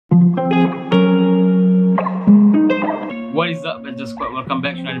What is up, and just welcome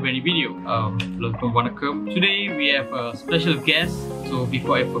back to another brand new video. Welcome. Today we have a special guest. So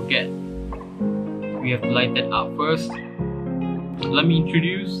before I forget, we have to light that up first. Let me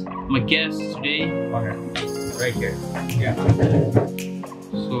introduce my guest today. Right here. Yeah.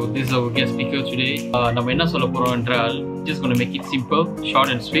 So this is our guest speaker today. நம்ம என்ன சொல்ல போறோம் என்றால், just gonna make it simple, short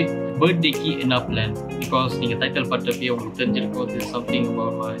and sweet. Birthday ki என்ன plan? Because நீங்க title பார்த்தப்பே உங்களுக்கு தெரிஞ்சிருக்கும், this is something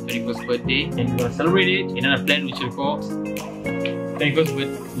about my 21st birthday and we're gonna celebrate it. என்னென்ன plan வச்சிருக்கோம்? 21st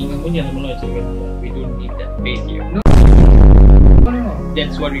birthday. நீங்க முன்னே அந்த மூலம் வச்சிருக்கீங்க. We don't need that face here. No.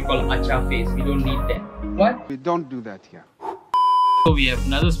 That's what we call acha face. We don't need that. What? We don't do that here. So we have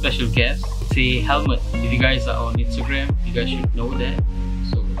another special guest. Say Helmut. If you guys are on Instagram, you guys should know that.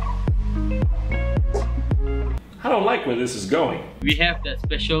 So I don't like where this is going. we have that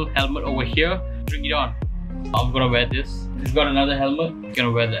special helmet over here. Bring it on. I'm gonna wear this. We've got another helmet. I'm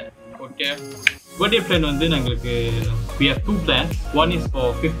gonna wear that. Okay. Birthday plan வந்து நாங்களுக்கு we have two plans. One is for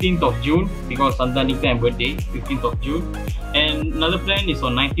 15th of June because அன்னைக்கு தான் birthday, 15th of June. And another plan is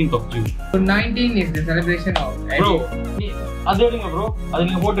on 19th of June. So 19 is the celebration of. Bro, அது எடுங்க bro. அது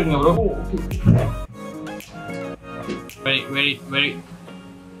நீங்க போட்டுங்க bro. Very.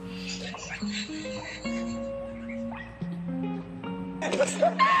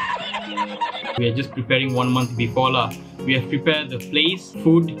 We are just preparing 1 month before lah. We have prepared the place,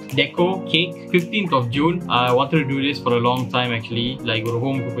 food, deco, cake. 15th of June. I wanted to do this for a long time actually. Like ஒரு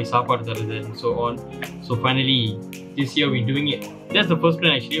home ku poi சாப்பாடு தரது and so on. So finally this year we're doing it. That's the first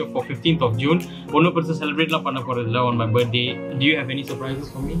plan actually for 15th of June. ஒன்னும் பெருசா celebrate la பண்ண போறதில்ல on my birthday. Do you have any surprises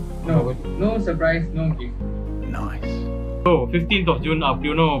for me? No surprise, no gift. Nice. So 15th of June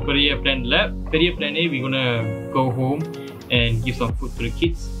அப்படி ஒன்னும் பெரிய plan இல்ல. பெரிய plan we're gonna go home and give some food to the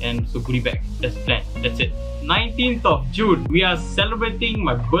kids and so goodie bag. That's the plan. That's it. 19th of June, we are celebrating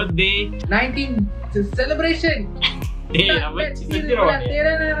my birthday. 19 celebration. Hey, I'm a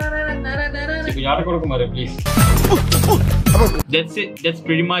please. That's it. That's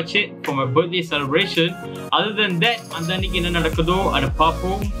pretty much it for my birthday celebration. Other than that, andaniki enna nadakudho ada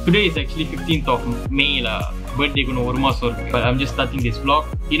paapom. Today is actually 15th of May la. Birthday ku oru maasam irukku. But I'm just starting this vlog.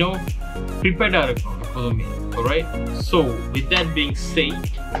 You know, prepared ah irukum eppodume. Alright. So, with that being said,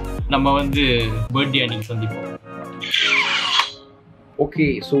 நம்ம வந்து birthday அன்னைக்கு சந்திப்போம். Okay,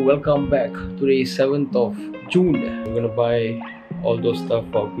 so welcome back. Today is 7th of June. We're gonna buy all those stuff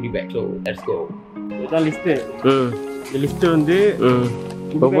for goodie bag. So, let's go. இதான் list. இந்த list வந்து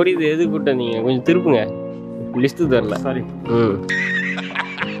இப்போ புரியுது எது போட்ட நீங்கள் கொஞ்சம் திருப்புங்க லிஸ்ட்டு தரல சாரி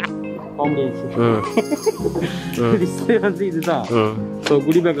காமெடி ஆயிடுச்சு லிஸ்ட்டு வந்து இதுதான் ஸோ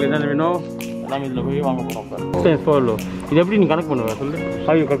குடி பேக்கில் என்னென்ன வேணும் எல்லாமே இதில் போய் வாங்க போகிறோம் இப்போ ஃபாலோ இது எப்படி நீ கணக்கு பண்ணுவேன் சொல்லு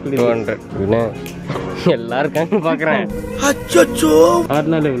ஹாய் கல்குலேட் 200 என்ன எல்லாருக்காங்க பார்க்குறேன் அச்சோ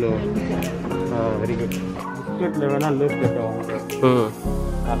 6 நாள் எவ்வளோ வெரி குட் பிஸ்கெட்டில் வேணால் லோ பிளேட் வாங்க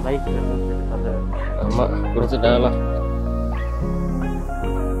லைட் அந்த ஆமாம் கொடுத்துட்டாங்களாம்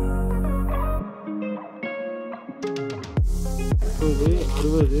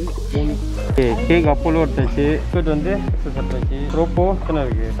கேக் அப்போலோ எடுத்தாச்சு பிஸ்கட் வந்து எடுத்தாச்சு ரோப்போ எத்தனை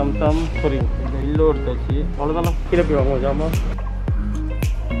இருக்குது சம்சம் புரியும் இந்த இல்லோ எடுத்தாச்சு அவ்வளோதானே கீழே போய் வாங்குவோம் ஜாமா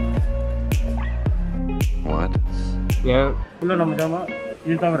இல்லை நம்ம ஜாமா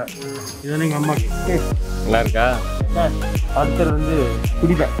இது தவிர இதுதான் எங்கள் அம்மாக்கு நல்லா இருக்கா அடுத்தது வந்து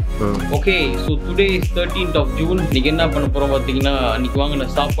குடிப்பேன் Okay, so today is 13th of June. இன்னைக்கு என்ன பண்ண போறோம் பாத்தீங்கன்னா, அன்னைக்கு வாங்கின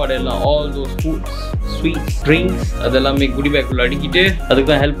சாப்பாடு எல்லாம் all those foods, sweets, drinks அதெல்லாமே goodie bag குள்ள அடிக்கிட்டு அதுக்கு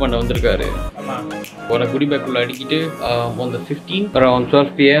தான் ஹெல்ப் பண்ண வந்திருக்காரு. ஒரு goodie bag குள்ள அடிக்கிட்டு on the 15th around 12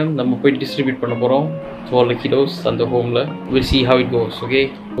 PM நம்ம போய் distribute பண்ண போறோம் to all the kiddos அந்த homeல. We'll see how it goes, okay?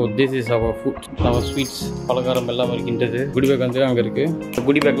 So this is our food, our sweets, பலகாரம் எல்லாம் இருக்கின்றது. goodie bag வந்து அங்க இருக்கு.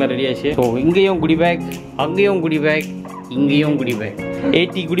 goodie bagலாம் ரெடி ஆயிடுச்சு. So இங்கேயும் goodie bag, அங்கேயும் goodie bag, இங்கேயும் goodie bag.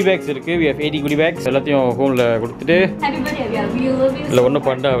 80 goodie bags இருக்கு. We have 80 goodie bags. எல்லாத்தையும் ஹோம்ல கொடுத்துட்டு இல்ல ஒன்றும்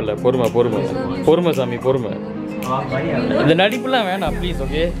பண்ணாவில்ல. பொறுமை சாமி பொறுமை. இந்த நடிப்புலாம் வேணாம் ப்ளீஸ்.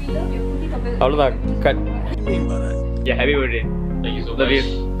 ஓகே அவ்வளோதான் cut. Happy birthday. Thank you so much.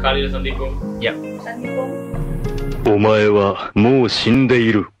 காலையில் சந்திப்போம். யா お前はもう死んでい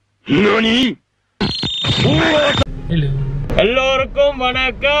る。何？ எல்லோருக்கும்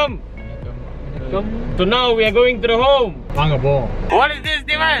வணக்கம். So now we are going to the home. வாங்க போ What is this,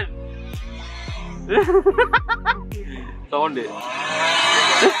 Divan? Sound.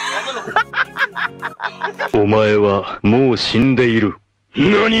 お前はもう死んでいる。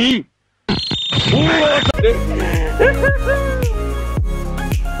何？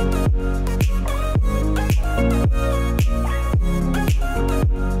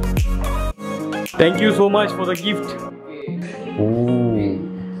 Thank you so much for the gift.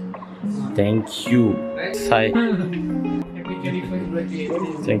 Thank you. Hi. Happy 21st birthday.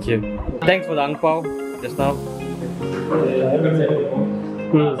 Thank you. Thanks for the ang pao just now.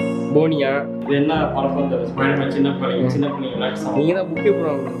 போனியா இது என்ன படம் பார்த்தது Spiderman சின்ன பிள்ளைங்க relax ஆகும். நீங்கள் தான் புக்கே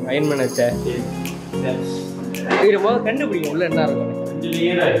போடுவாங்க அயன்மேன் வச்ச இது முதல்ல கண்டுபிடிங்க உள்ள என்ன இருக்கும் கொஞ்சம்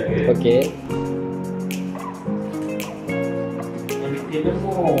லேயரா இருக்கு. ஓகே எனக்கு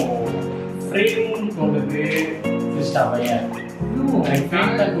என்னமோ ஃப்ரேம் தோணுது சிஸ்டா பையன்.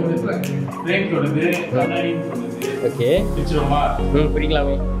 ஃப்ரேம் தான் தோணுது. ஃப்ரேம் தோணுது. கண்ணாடின்னு தோணுது. Okay பிடிச்சிருமா?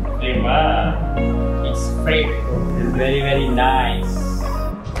 பிடிக்கலாமே ஃப்ரேமா? It's frame. It's very very nice.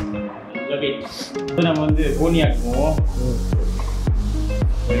 Love it. இப்போ நம்ம வந்து போனியாக்குவோம்.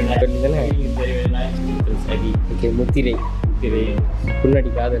 Very nice. தானே It's very very nice. It's heavy. Okay முத்திரை திரை. முன்னாடி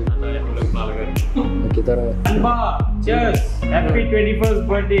காதல் ஓகே தரேன் Anba, cheers. Happy 21st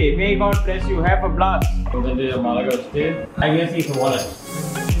birthday. May God bless you. Have a blast. வந்து அழகா வச்சுட்டு I guess it's a wallet.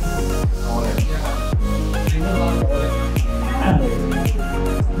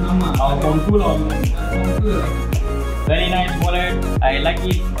 Very nice wallet. I like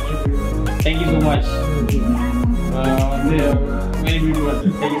it. Thank you so much. Very beautiful.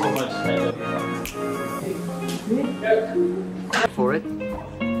 Thank you so much. I love you. For it.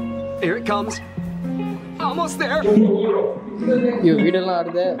 Here it comes. Almost there. ஐயோ வீடெல்லாம்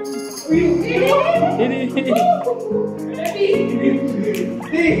ஆடுது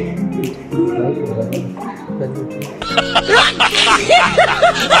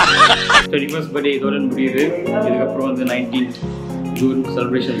first birthday இதோட முடியுது. இதுக்கப்புறம் வந்து 19th June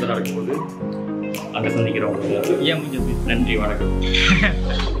celebration தான் நடக்கும் போது அங்கே சந்திக்கிறோம். ஏன் முடிஞ்சது நன்றி வணக்கம்.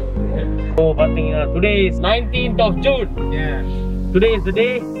 ஸோ பார்த்தீங்கன்னா today is 19th of June. Today is the டே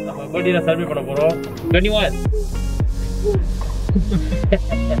நம்ம பர்த்டே செலிப்ரேட் பண்ண போகிறோம். 21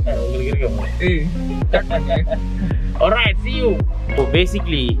 உங்களுக்கு இருக்கு. Alright, see you. So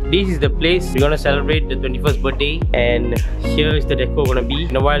basically, this is the place we're gonna celebrate the 21st birthday, and here is the decor gonna be.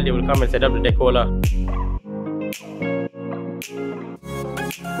 In a while, they will come and set up the decor lah.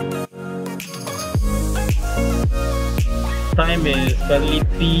 Time is currently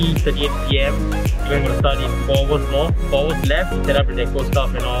 3:38 PM. We're gonna start in forwards more, forwards left, set up the decor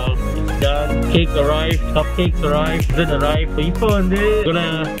stuff and all. It's done. Cake arrived, cupcakes arrived, dessert arrived. So இப்போ வந்து gonna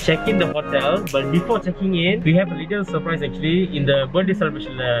check in the hotel, but before checking in, we have a little surprise actually. In the birthday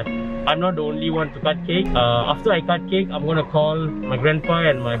celebration, I'm not the only one to cut cake. After I cut cake, I'm gonna call my grandpa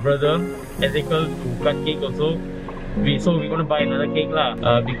and my brother Ezekiel to cut cake also. So we're gonna buy another cake lah.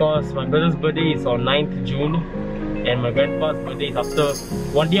 Because my brother's birthday is on 9th June. And my grandpa's birthday is after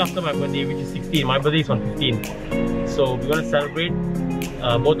 1 day after my birthday, which is 16. My birthday is on 15th. So we're gonna celebrate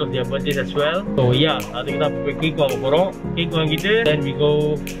both of their birthdays as well. So yeah, அதுக்கு தான் cake வாங்க போறோம். Cake வாங்கிட்டு then we go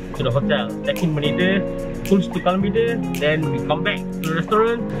to the hotel. Check in பண்ணிட்டு குளிச்சுட்டு கிளம்பிட்டு then we come back to the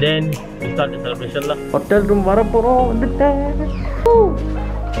restaurant. Then we start the celebration lah. Hotel room வர போறோம் வந்துட்டேன்.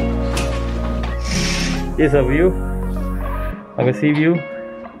 Here's a view. அங்க sea view.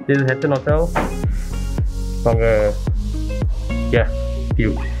 This is Hilton Hotel. அங்க yeah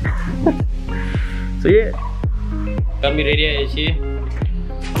view. So yeah, கம்மி ready ஆயிடுச்சு.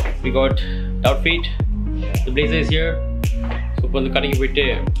 We got outfit. The blazer is here. So இப்போ வந்து கடைக்கு போயிட்டு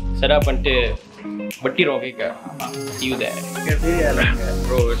செட் அப் பண்ணிட்டு வட்டிரோம் கேக்க. See you there.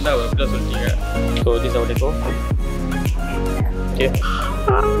 Bro என்ன அப்படியே சொல்லிட்டீங்க. So this is our deco. Okay.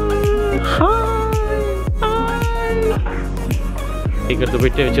 Cake எடுத்து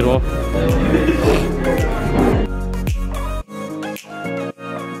போயிட்டு வச்சிருவோம்.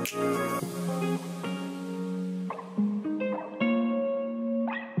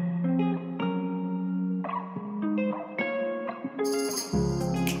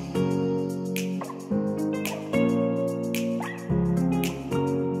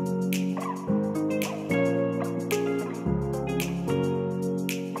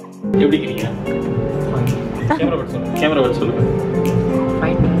 எப்படி இருக்கீங்க? கேமரா வச்சு சொல்லுங்க.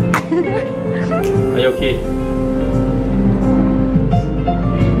 Are you okay?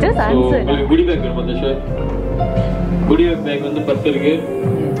 Just answer. உங்களுக்கு குடி பேக் வேணும் அந்த ஷோ. குடி பேக் வந்து 10 இருக்கு.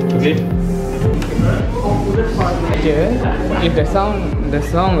 Okay. Here, if the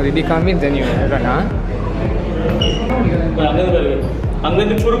song really comes in, then you run, huh? அங்க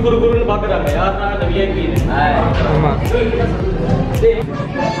இருந்து குறுன்னு பாக்குறாங்க. யாரா அந்த விஐபி? ஆமா.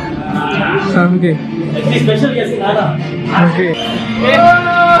 Okay. Actually special guest நானா. Okay.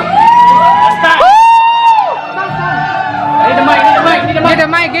 Get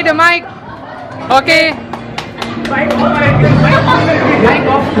the mic. Okay.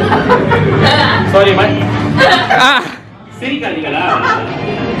 Sorry, man. சிரிக்காதீங்களா?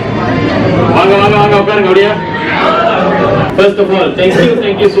 வாங்க உட்காருங்க அப்படியே. First of all,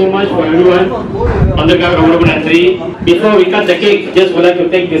 thank you so much for everyone. Andharkaga romba nandri. Before we cut the cake, just would like to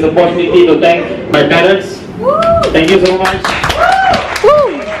take this opportunity to thank my parents. Thank you so much.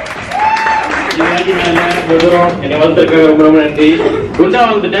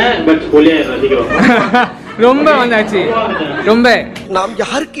 ரொம்ப வந்தாச்சு ரொம்ப. நாம்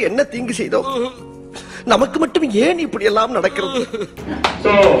யாருக்கு என்ன தீங்கு செய்தோம்? நமக்கு மட்டும் ஏன் இப்படி எல்லாம் நடக்கிறது?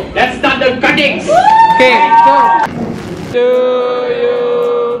 So let's start the cutting. Okay, so to you,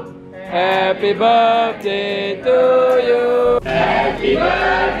 happy birthday to you, Happy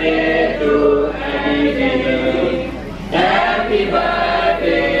birthday to you. Happy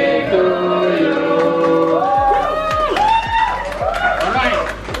birthday to you. All right.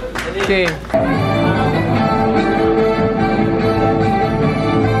 okay.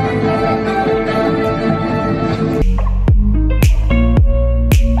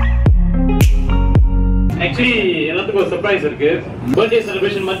 Actually, எல்லாத்துக்கும் ஒரு சர்ப்ரைஸ் இருக்கு. பர்த்டே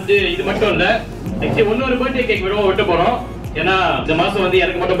செலிப்ரேஷன் இது மட்டும் இல்ல. Actually இன்னொரு பர்த்டே கேக் வெட்ட போறோம். ஏன்னா இந்த மாசம் வந்து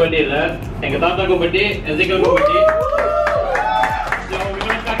எனக்கு மட்டும் பர்த்டே இல்ல. எங்க தாத்தாக்கும் birthday, எஜிகலுக்கும் birthday. So we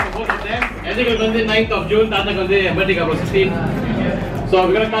going to start for both of them. எஜிகலுக்கு வந்து 9th of June, தாத்தாக்கு வந்து பர்த்டே அப்புறம் 16. So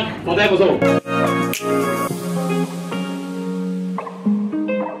we going to start for them also.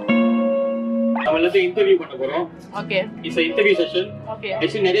 நம்ம எல்லாத்தையும் இன்டர்வியூ பண்ண போறோம். Okay. It's an interview session. Okay.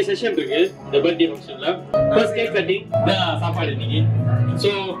 Actually நிறைய session இருக்கு இந்த பர்த்டே ஃபங்க்ஷன்ல. First cake cutting, சாப்பாடு இன்னைக்கு. So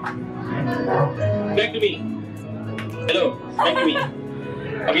back to me. Hello, back to me.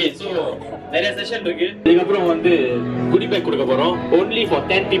 Okay, so நிறைய செஷன் இருக்கு. இதுக்கு அப்புறம் வந்து குடி பேக் கொடுக்க போறோம். Only for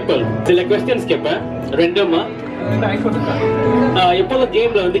 10 people. சில questions கேட்பேன் ரேண்டமா. எப்போதும்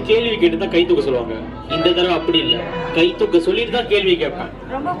கேம்ல வந்து கேள்வி கேட்டு தான் கை தூக்க சொல்லுவாங்க. இந்த தடவை அப்படி இல்ல, கை தூக்க சொல்லிட்டு தான் கேள்வி கேட்பேன்.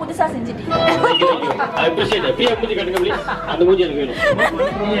 ரொம்ப புதுசா செஞ்சிட்டீங்க. I appreciate it. பிரியா மூஞ்சி காட்டுங்க please. அந்த மூஞ்சி எனக்கு வேணும்.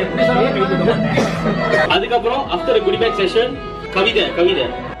 அதுக்கப்புறம் ஆஃப்டர் குடி பேக் செஷன் கவிதை.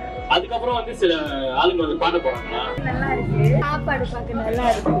 அதுக்கப்புறம் வந்து சில ஆளுங்க வந்து பாட போறாங்க. நல்லா இருக்கு. சாப்பாடு பார்க்க நல்லா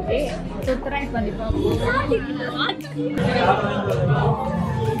இருக்கு. சோ ட்ரை பண்ணி பாப்போம்.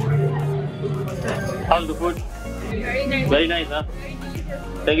 How's the food? Very nice, huh?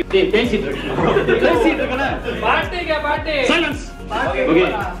 Thank you. பேசிட்டு இருக்கேன். பாட்டு. Silence. Okay.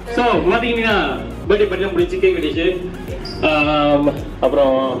 So, பாத்தீங்கன்னா பர்த்டே பண்ண முடிஞ்சு கேக் வெட்டிச்சு.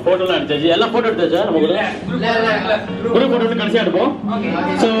 அப்புறம் போட்டோலாம் எடுத்தாச்சு. எல்லாம் போட்டோ எடுத்தாச்சா நம்ம கூட? ஒரு போட்டோ வந்து கடைசியா எடுப்போம்.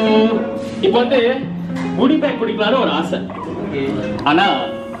 So, இப்போ வந்து குடி பேக் குடிக்கலாம்னு ஒரு ஆசை. ஆனா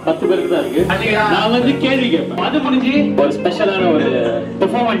 10 பேருக்கு தான் இருக்கு. நான் வந்து கேள்வி கேட்பேன். அது முடிஞ்சு ஒரு ஸ்பெஷலான ஒரு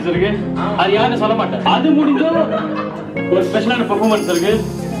பெர்ஃபார்மன்ஸ் இருக்கு. அது யாரும் சொல்ல மாட்டேன். அது முடிஞ்சு ஒரு ஸ்பெஷலான பெர்ஃபார்மன்ஸ் இருக்கு.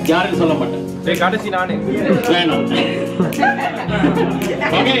 யாரும் சொல்ல மாட்டேன். கடைசி நானே வேணாம்.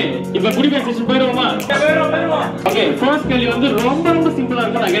 ஓகே, இப்போ குடி பேக் செஷன் போயிடுவோமா? ஓகே, ஃபர்ஸ்ட் கேள்வி வந்து ரொம்ப சிம்பிளா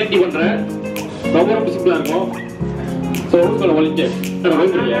இருக்கும். நான் கேரண்டி பண்றேன். ரொம்ப சிம்பிளா இருக்கும். சோ உங்களை வலிச்சு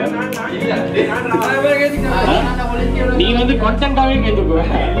நீ வந்து கான்டென்ட்டாவே கேட்டுக்கோ.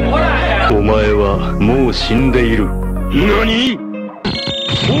 お前はもう死んでいる。何?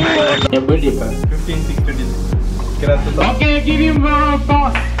 எப்படி இப்ப 15 Okay, give him a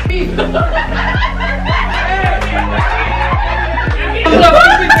toss.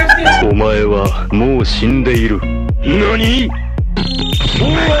お前はもう死んでいる。何?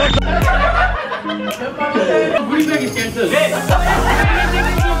 Good bag is cancelled.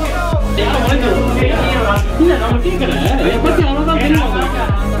 இல்ல நம்ம கேக்கல. எப்பத்தி அவ்வளவுதான் தெரியும்.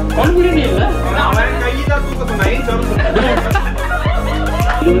 கான்ஃபிடன்ட் இல்ல. அவன் கையில தூக்க சொன்னா ஏன் சொல்ற?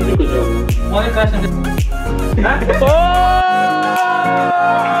 இது வந்து கொஞ்சம் மொத காசு.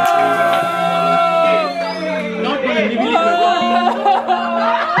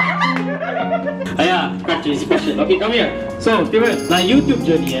 Okay, come here. So, Steven, நான் YouTube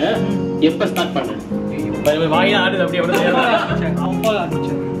journey எப்ப ஸ்டார்ட் பண்ணேன்? வாயில ஆடுது அப்படியே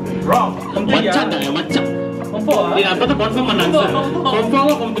மச்சான். நீ அப்பதான் கன்ஃபார்ம் பண்ணாங்க சார்.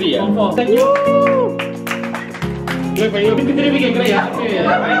 கன்ஃபார்மா கம்ப்ளீட். Thank you. நீ பையன் எப்படி திருப்பி கேக்குற யாருக்கு?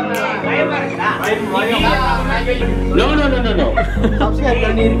 No. சப்ஸ்கிரைப்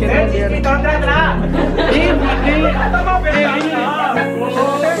பண்ணி இருக்கேன். நீ தோன்றடா.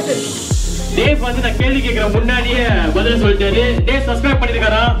 டேவ் வந்து நான் கேள்வி கேக்குற முன்னாடியே பதில் சொல்லிட்டாரு. Dave subscribe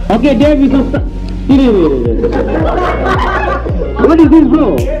பண்ணிருக்காரா? Okay, Dave is What is this, bro?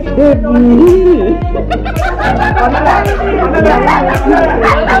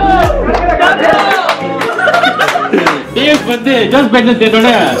 Dave வந்து just better than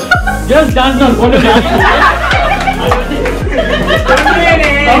just dance on photo.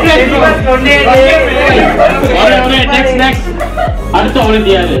 Next. அடுத்த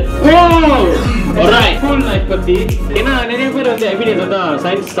ஒலிம்பியாடு. Alright, cool life பத்தி ஏன்னா நிறைய பேர் வந்து எவிடன்ஸ் வந்து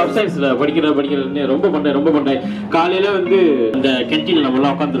சயின்ஸ் சப் சயின்ஸ்ல படிக்கிறேன்னு ரொம்ப பண்ணேன் காலையில வந்து இந்த கேண்டீன்ல நம்ம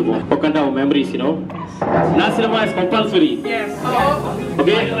எல்லாம் உட்கார்ந்திருப்போம் உட்கார்ந்து our memories you know last cinema is compulsory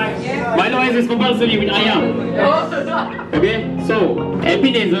okay otherwise is compulsory with ayah okay so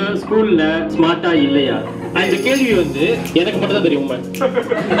ebenezer ஸ்கூல்ல ஸ்மார்ட்டா இல்லையா அந்த கேள்வி வந்து எனக்கு மட்டும் தான் தெரியும்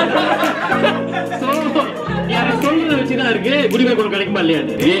so யாரை சொல்றத வச்சு தான் இருக்கு குடிமை கூட கிடைக்குமா இல்லையா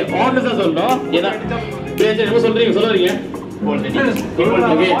ஆனஸ்டா சொல்றோம் ஏன்னா என்ன சொல்றீங்க சொல்றீங்க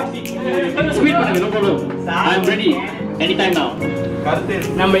ஓகே ஸ்வீட் பண்ணுங்க no problem I am ready any time நவ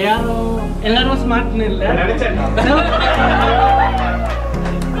நம்ம யாரும் எல்லாரும் ஸ்மார்ட்னு இல்ல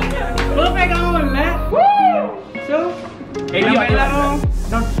பெர்ஃபெக்ட்டாவும் இல்ல சோ நம்ம எல்லாரும்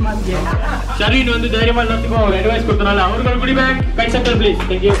not smart yet ஷரீன் வந்து தைரியமா எல்லாத்துக்கும் ஒரு அட்வைஸ் கொடுத்தனால அவர்கள் குடி பேக் கை சக்கர் please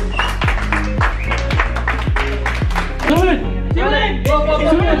thank you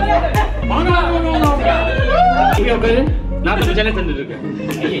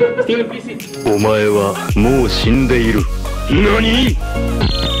お前はもう死んでいる。何？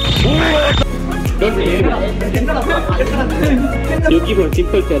 You give a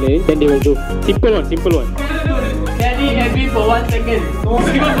simple challenge, then they will do simple one. carry heavy for 1 second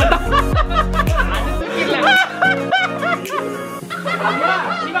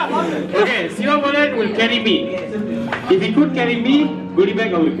Okay, Siva Molan will carry me. If he could carry me, goodie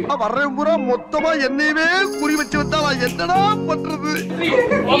bag அவருக்கு. வர்றேன் பூரா மொத்தமா என்னையவே குறி வச்சு வந்தா நான் என்னடா பண்றது?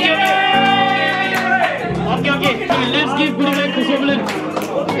 Okay. So let's give goodie bag to Siva Molan.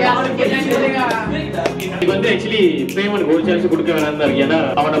 இது வந்து actually payment gold chance கொடுக்க வேணாம்னு தான் இருக்கு. ஏன்னா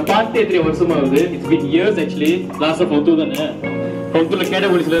அவனை பார்த்து 3 வருஷமா ஆகுது. It's been years actually. Last of all தானே. பொறுத்துல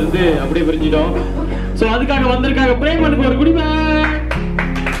கேட்டகரிஸ்ல இருந்து அப்படியே பிரிஞ்சிட்டோம். So அதுக்காக வந்திருக்காங்க payment ஒரு goodie bag.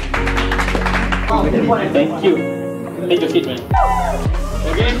 Thank you. Take your seat, man.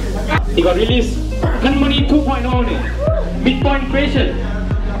 Okay? He got released. Kanmani 2.0 midpoint creation.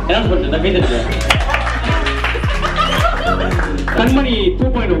 Enna சொல்றது நான் கேட்டேன். Kanmani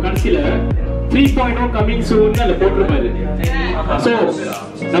 2.0 கடைசில 3.0 coming soon னு போட்டுருப்பாரு. So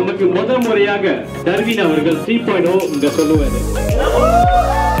நமக்கு முதல் முறையாக டர்வின் அவர்கள் 3.0 இங்க சொல்லுவாரு.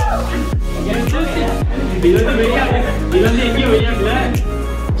 இது வந்து எங்கேயும் வெளியாகல.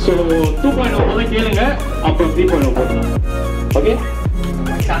 So 2.0 முதல்ல கேளுங்க அப்புறம் 3.0 போடலாம். ஓகே?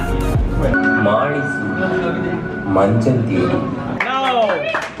 மஞ்சள் theory. Now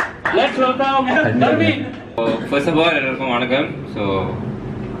let's welcome Darwin. First of all எல்லாருக்கும் வணக்கம். ஸோ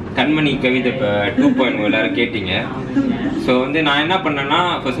கண்மணி கவிதை இப்போ 2.0 எல்லாரும் கேட்டீங்க. ஸோ வந்து நான் என்ன பண்ணேன்னா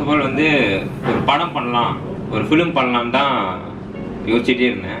ஃபர்ஸ்ட் ஆஃப் ஆல் வந்து ஒரு படம் பண்ணலாம் ஒரு ஃபிலிம் பண்ணலாம் தான் யோசிச்சுட்டே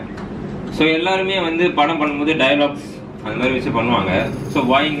இருந்தேன். ஸோ எல்லாருமே வந்து படம் பண்ணும்போது டயலாக்ஸ் அந்த மாதிரி வச்சு பண்ணுவாங்க. ஸோ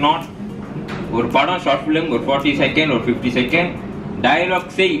வை நாட் ஒரு படம் ஷார்ட் ஃபிலிம் ஒரு 40 செகண்ட் ஒரு 50 செகண்ட்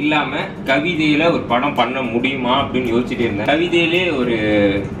டயலாக்ஸே இல்லாமல் கவிதையில் ஒரு படம் பண்ண முடியுமா அப்படின்னு யோசிச்சுட்டே இருந்தேன். கவிதையிலே ஒரு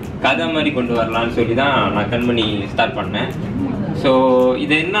கதை மாதிரி கொண்டு வரலான்னு சொல்லி தான் நான் கண்மணி ஸ்டார்ட் பண்ணேன். ஸோ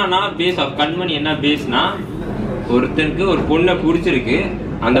இது என்னன்னா பேஸ் ஆஃப் கண்மணி என்ன பேஸ்னா ஒருத்தருக்கு ஒரு பொண்ணை பிடிச்சிருக்கு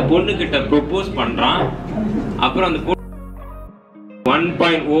அந்த பொண்ணுக்கிட்ட ப்ரொப்போஸ் பண்ணுறான். அப்புறம் அந்த பொண்ணு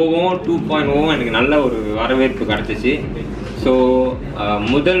 1.0 2.0 எனக்கு நல்ல ஒரு வரவேற்பு கிடச்சிச்சு. ஸோ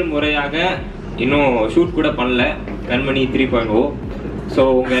முதல் முறையாக இன்னும் ஷூட் கூட பண்ணல கண்மணி 3.0. ஸோ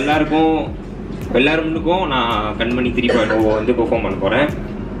உங்கள் எல்லாருக்கும் நான் கண்மணி 3.0 வந்து பெர்ஃபார்ம் பண்ண போகிறேன்.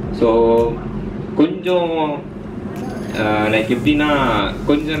 ஸோ கொஞ்சம் லைக் எப்படின்னா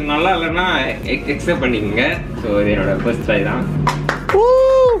கொஞ்சம் நல்லா இல்லைன்னா எக்ஸப்ட் பண்ணிக்கோங்க. ஸோ இது என்னோட ஃபர்ஸ்ட் ட்ரை தான்.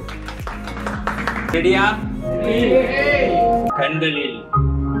 ரெடியா? கண்களில்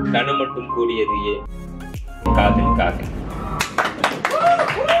கணம் மட்டும் கூடியது ஏன் காதலுக்காக.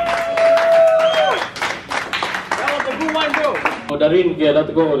 டர்வினுக்கு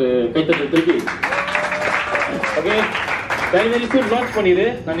எல்லாத்துக்கும் ஒரு கைத்தட்டல் திருப்பி. ஓகே very soon launch பண்ணிரு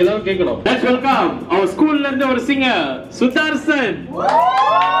நாங்க எல்லாரும் கேட்கணும். Let's welcome our ஸ்கூல்ல இருந்து ஒரு சிங்கர் சுதர்சன்.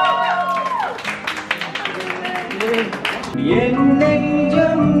 என்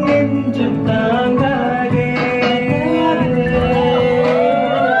நெஞ்சம் தாங்காதே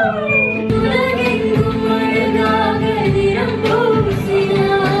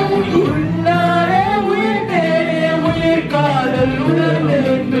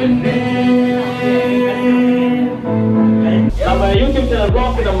YouTube channel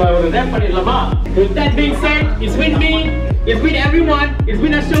vlog நம்ம ஒரு rap பண்ணிடலாமா? With that being said, it's been me, it's been everyone, it's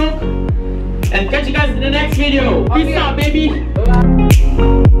been Ashok, and catch you guys in the next video. Peace out, baby.